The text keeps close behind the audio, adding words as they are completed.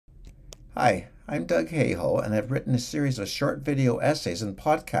Hi, I'm Doug Hayhoe, and I've written a series of short video essays and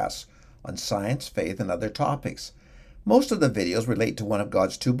podcasts on science, faith, and other topics. Most of the videos relate to one of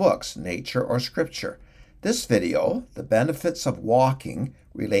God's two books, Nature or Scripture. This video, The Benefits of Walking,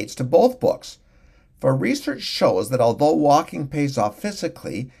 relates to both books. For research shows that although walking pays off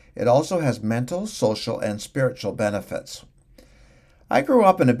physically, it also has mental, social, and spiritual benefits. I grew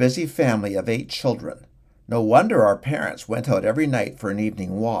up in a busy family of 8 children. No wonder our parents went out every night for an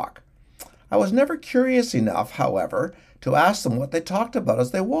evening walk. I was never curious enough, however, to ask them what they talked about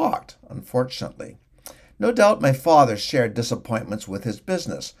as they walked, unfortunately. No doubt my father shared disappointments with his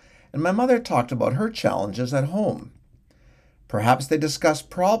business, and my mother talked about her challenges at home. Perhaps they discussed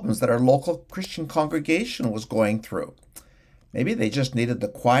problems that our local Christian congregation was going through. Maybe they just needed the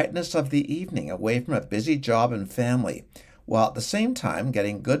quietness of the evening away from a busy job and family, while at the same time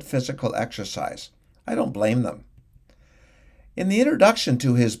getting good physical exercise. I don't blame them. In the introduction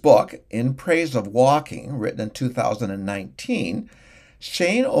to his book, In Praise of Walking, written in 2019,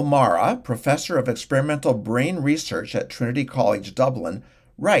 Shane O'Mara, professor of experimental brain research at Trinity College Dublin,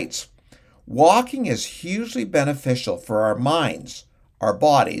 writes, "Walking is hugely beneficial for our minds, our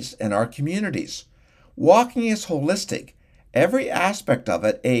bodies, and our communities. Walking is holistic. Every aspect of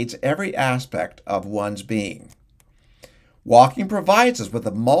it aids every aspect of one's being. Walking provides us with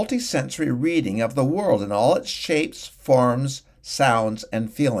a multisensory reading of the world in all its shapes, forms, sounds,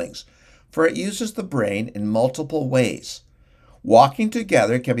 and feelings, for it uses the brain in multiple ways. Walking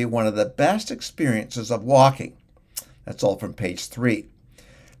together can be one of the best experiences of walking." That's all from page 3.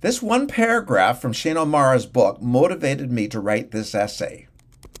 This one paragraph from Shane O'Mara's book motivated me to write this essay.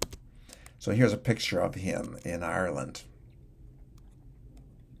 So here's a picture of him in Ireland.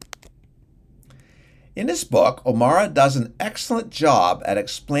 In his book, O'Mara does an excellent job at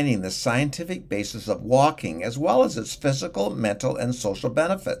explaining the scientific basis of walking as well as its physical, mental, and social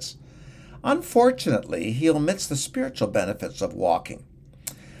benefits. Unfortunately, he omits the spiritual benefits of walking.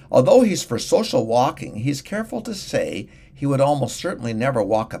 Although he's for social walking, he's careful to say he would almost certainly never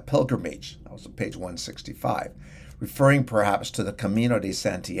walk a pilgrimage. That was on page 165, referring perhaps to the Camino de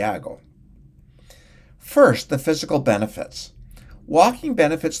Santiago. First, the physical benefits. Walking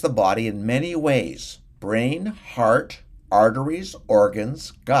benefits the body in many ways: brain, heart, arteries,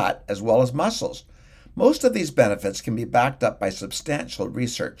 organs, gut, as well as muscles. Most of these benefits can be backed up by substantial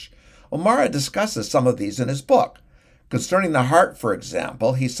research. O'Mara discusses some of these in his book. Concerning the heart, for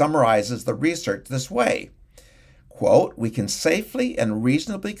example, he summarizes the research this way. Quote, "We can safely and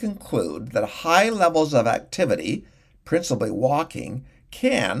reasonably conclude that high levels of activity, principally walking,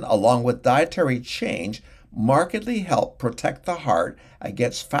 can, along with dietary change, markedly help protect the heart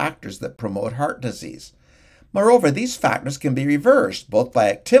against factors that promote heart disease. Moreover, these factors can be reversed both by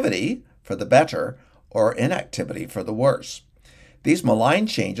activity, for the better, or inactivity, for the worse. These malign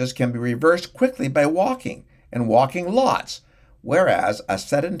changes can be reversed quickly by walking, and walking lots, whereas a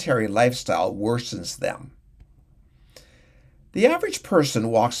sedentary lifestyle worsens them." The average person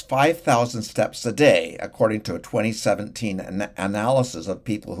walks 5,000 steps a day, according to a 2017 analysis of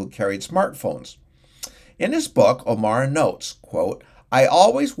people who carried smartphones. In his book, O'Mara notes, quote, "I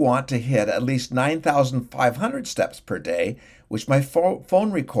always want to hit at least 9,500 steps per day, which my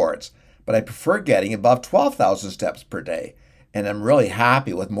phone records, but I prefer getting above 12,000 steps per day, and I'm really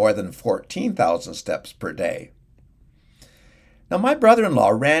happy with more than 14,000 steps per day." Now, my brother-in-law,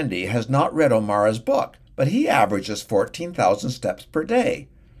 Randy, has not read O'Mara's book, but he averages 14,000 steps per day.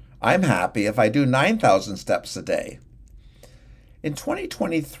 I'm happy if I do 9,000 steps a day. In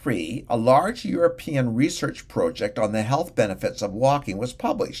 2023, a large European research project on the health benefits of walking was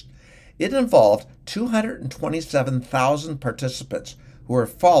published. It involved 227,000 participants who were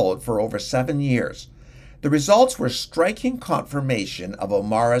followed for over 7 years. The results were striking confirmation of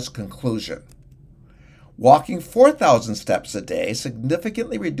O'Mara's conclusion. Walking 4,000 steps a day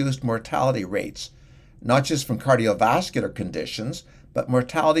significantly reduced mortality rates, not just from cardiovascular conditions, but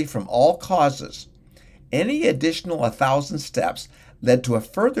mortality from all causes. Any additional 1,000 steps led to a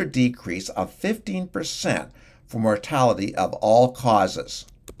further decrease of 15% for mortality of all causes.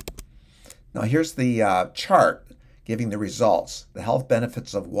 Now here's the chart giving the results, the health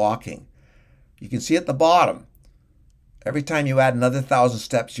benefits of walking. You can see at the bottom, every time you add another 1,000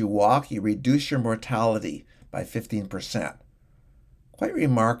 steps you walk, you reduce your mortality by 15%. Quite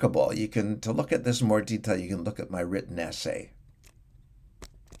remarkable. To look at this in more detail, you can look at my written essay.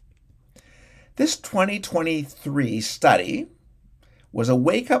 This 2023 study was a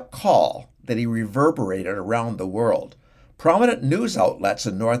wake-up call that he reverberated around the world. Prominent news outlets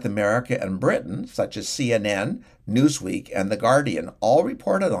in North America and Britain, such as CNN, Newsweek, and The Guardian, all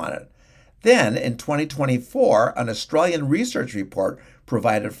reported on it. Then, in 2024, an Australian research report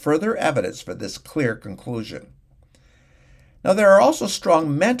provided further evidence for this clear conclusion. Now, there are also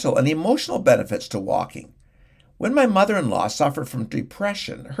strong mental and emotional benefits to walking. When my mother-in-law suffered from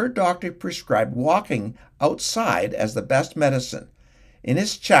depression, her doctor prescribed walking outside as the best medicine. In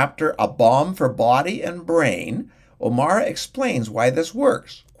his chapter, A Balm for Body and Brain, O'Mara explains why this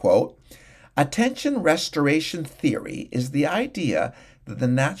works. Quote, "Attention restoration theory is the idea that the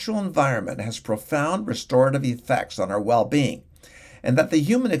natural environment has profound restorative effects on our well-being, and that the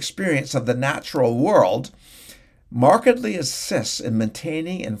human experience of the natural world markedly assists in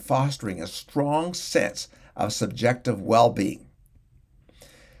maintaining and fostering a strong sense of subjective well-being."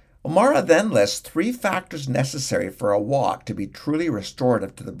 O'Mara then lists 3 factors necessary for a walk to be truly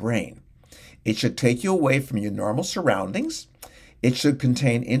restorative to the brain. It should take you away from your normal surroundings. It should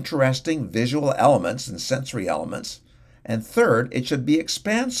contain interesting visual elements and sensory elements. And third, it should be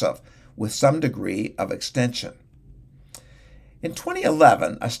expansive with some degree of extension. In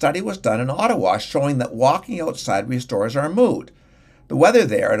 2011, a study was done in Ottawa showing that walking outside restores our mood. The weather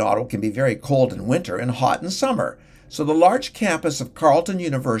there in Ottawa can be very cold in winter and hot in summer, so the large campus of Carleton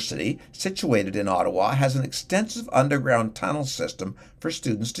University, situated in Ottawa, has an extensive underground tunnel system for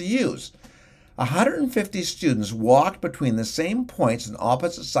students to use. 150 students walked between the same points on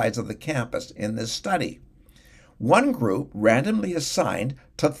opposite sides of the campus in this study. One group, randomly assigned,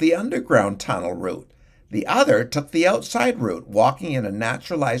 took the underground tunnel route. The other took the outside route, walking in a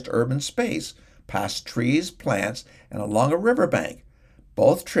naturalized urban space, past trees, plants, and along a riverbank.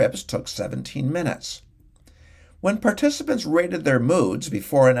 Both trips took 17 minutes. When participants rated their moods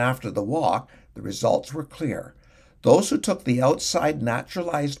before and after the walk, the results were clear. Those who took the outside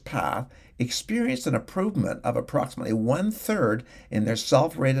naturalized path experienced an improvement of approximately 1/3 in their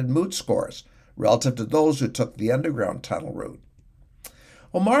self-rated mood scores relative to those who took the underground tunnel route.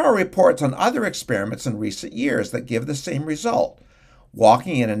 O'Mara reports on other experiments in recent years that give the same result.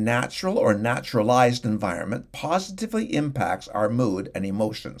 Walking in a natural or naturalized environment positively impacts our mood and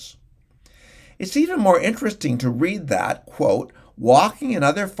emotions. It's even more interesting to read that, quote, "Walking and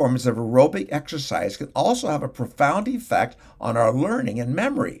other forms of aerobic exercise can also have a profound effect on our learning and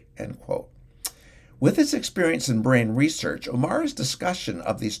memory," end quote. With his experience in brain research, O'Mara's discussion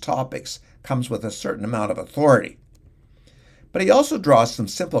of these topics comes with a certain amount of authority. But he also draws some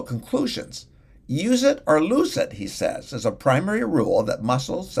simple conclusions. Use it or lose it, he says, is a primary rule that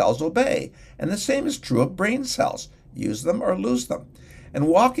muscle cells obey, and the same is true of brain cells. Use them or lose them. And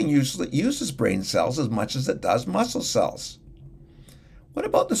walking usually uses brain cells as much as it does muscle cells. What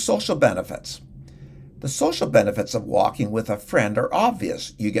about the social benefits? The social benefits of walking with a friend are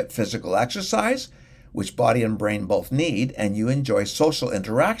obvious. You get physical exercise, which body and brain both need, and you enjoy social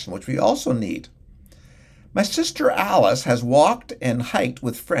interaction, which we also need. My sister Alice has walked and hiked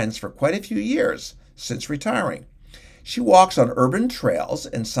with friends for quite a few years since retiring. She walks on urban trails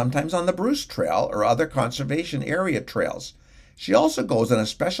and sometimes on the Bruce Trail or other conservation area trails. She also goes on a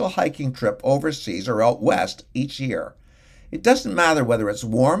special hiking trip overseas or out west each year. It doesn't matter whether it's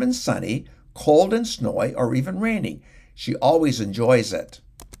warm and sunny, cold and snowy, or even raining. She always enjoys it.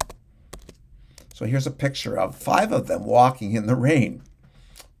 So here's a picture of 5 of them walking in the rain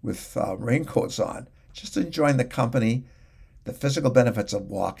with raincoats on, just enjoying the company, the physical benefits of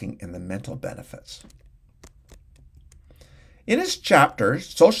walking, and the mental benefits. In his chapter,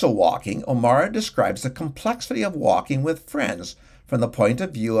 Social Walking, O'Mara describes the complexity of walking with friends from the point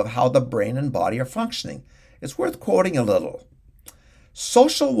of view of how the brain and body are functioning. It's worth quoting a little.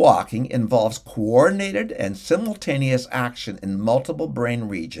 Social walking involves coordinated and simultaneous action in multiple brain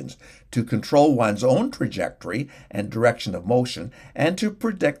regions to control one's own trajectory and direction of motion and to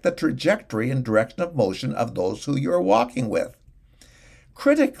predict the trajectory and direction of motion of those who you are walking with.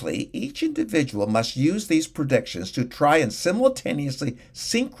 Critically, each individual must use these predictions to try and simultaneously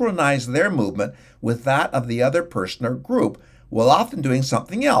synchronize their movement with that of the other person or group, while often doing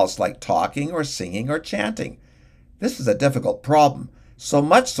something else like talking or singing or chanting. This is a difficult problem, so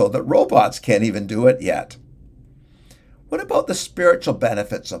much so that robots can't even do it yet. What about the spiritual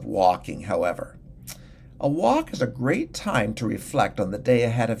benefits of walking, however? A walk is a great time to reflect on the day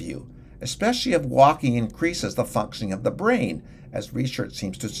ahead of you, especially if walking increases the functioning of the brain, as research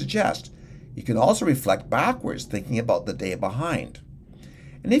seems to suggest. You can also reflect backwards, thinking about the day behind.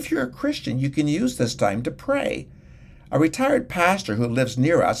 And if you're a Christian, you can use this time to pray. A retired pastor who lives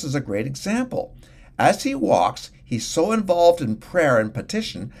near us is a great example. As he walks, he's so involved in prayer and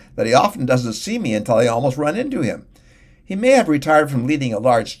petition that he often doesn't see me until I almost run into him. He may have retired from leading a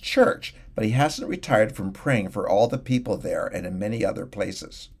large church, but he hasn't retired from praying for all the people there and in many other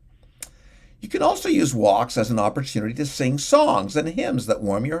places. You can also use walks as an opportunity to sing songs and hymns that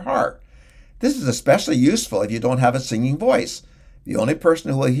warm your heart. This is especially useful if you don't have a singing voice. The only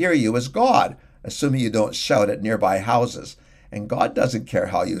person who will hear you is God, assuming you don't shout at nearby houses. And God doesn't care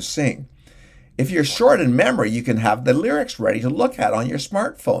how you sing. If you're short in memory, you can have the lyrics ready to look at on your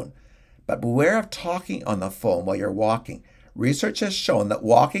smartphone. But beware of talking on the phone while you're walking. Research has shown that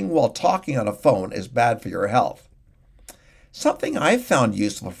walking while talking on a phone is bad for your health. Something I've found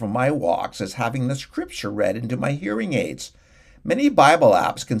useful for my walks is having the scripture read into my hearing aids. Many Bible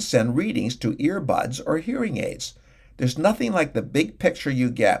apps can send readings to earbuds or hearing aids. There's nothing like the big picture you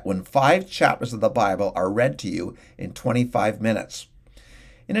get when 5 chapters of the Bible are read to you in 25 minutes.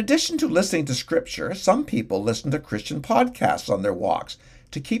 In addition to listening to scripture, some people listen to Christian podcasts on their walks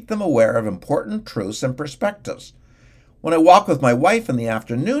to keep them aware of important truths and perspectives. When I walk with my wife in the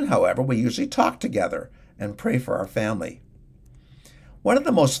afternoon, however, we usually talk together and pray for our family. One of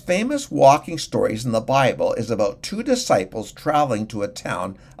the most famous walking stories in the Bible is about 2 disciples traveling to a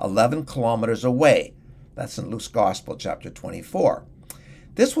town 11 kilometers away. That's in Luke's Gospel, chapter 24.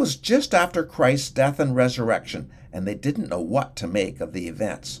 This was just after Christ's death and resurrection, and they didn't know what to make of the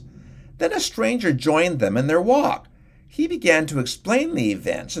events. Then a stranger joined them in their walk. He began to explain the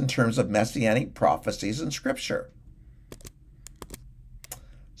events in terms of messianic prophecies in Scripture.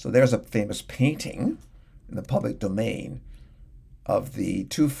 So there's a famous painting in the public domain of the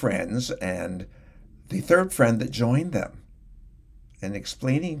 2 friends and the 3rd friend that joined them, and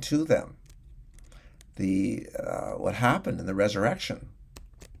explaining to them what happened in the resurrection.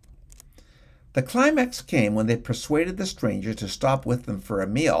 The climax came when they persuaded the stranger to stop with them for a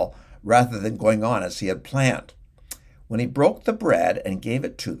meal rather than going on as he had planned. When he broke the bread and gave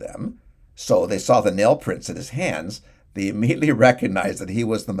it to them, so they saw the nail prints in his hands, they immediately recognized that he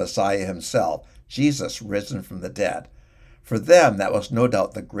was the Messiah himself, Jesus risen from the dead. For them, that was no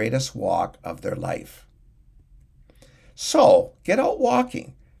doubt the greatest walk of their life. So, get out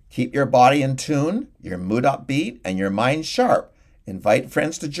walking. Keep your body in tune, your mood upbeat, and your mind sharp. Invite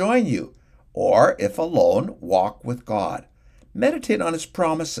friends to join you. Or, if alone, walk with God. Meditate on His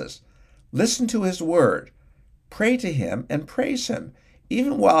promises. Listen to His word. Pray to Him and praise Him,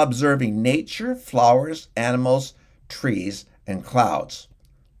 even while observing nature, flowers, animals, trees, and clouds.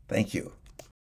 Thank you.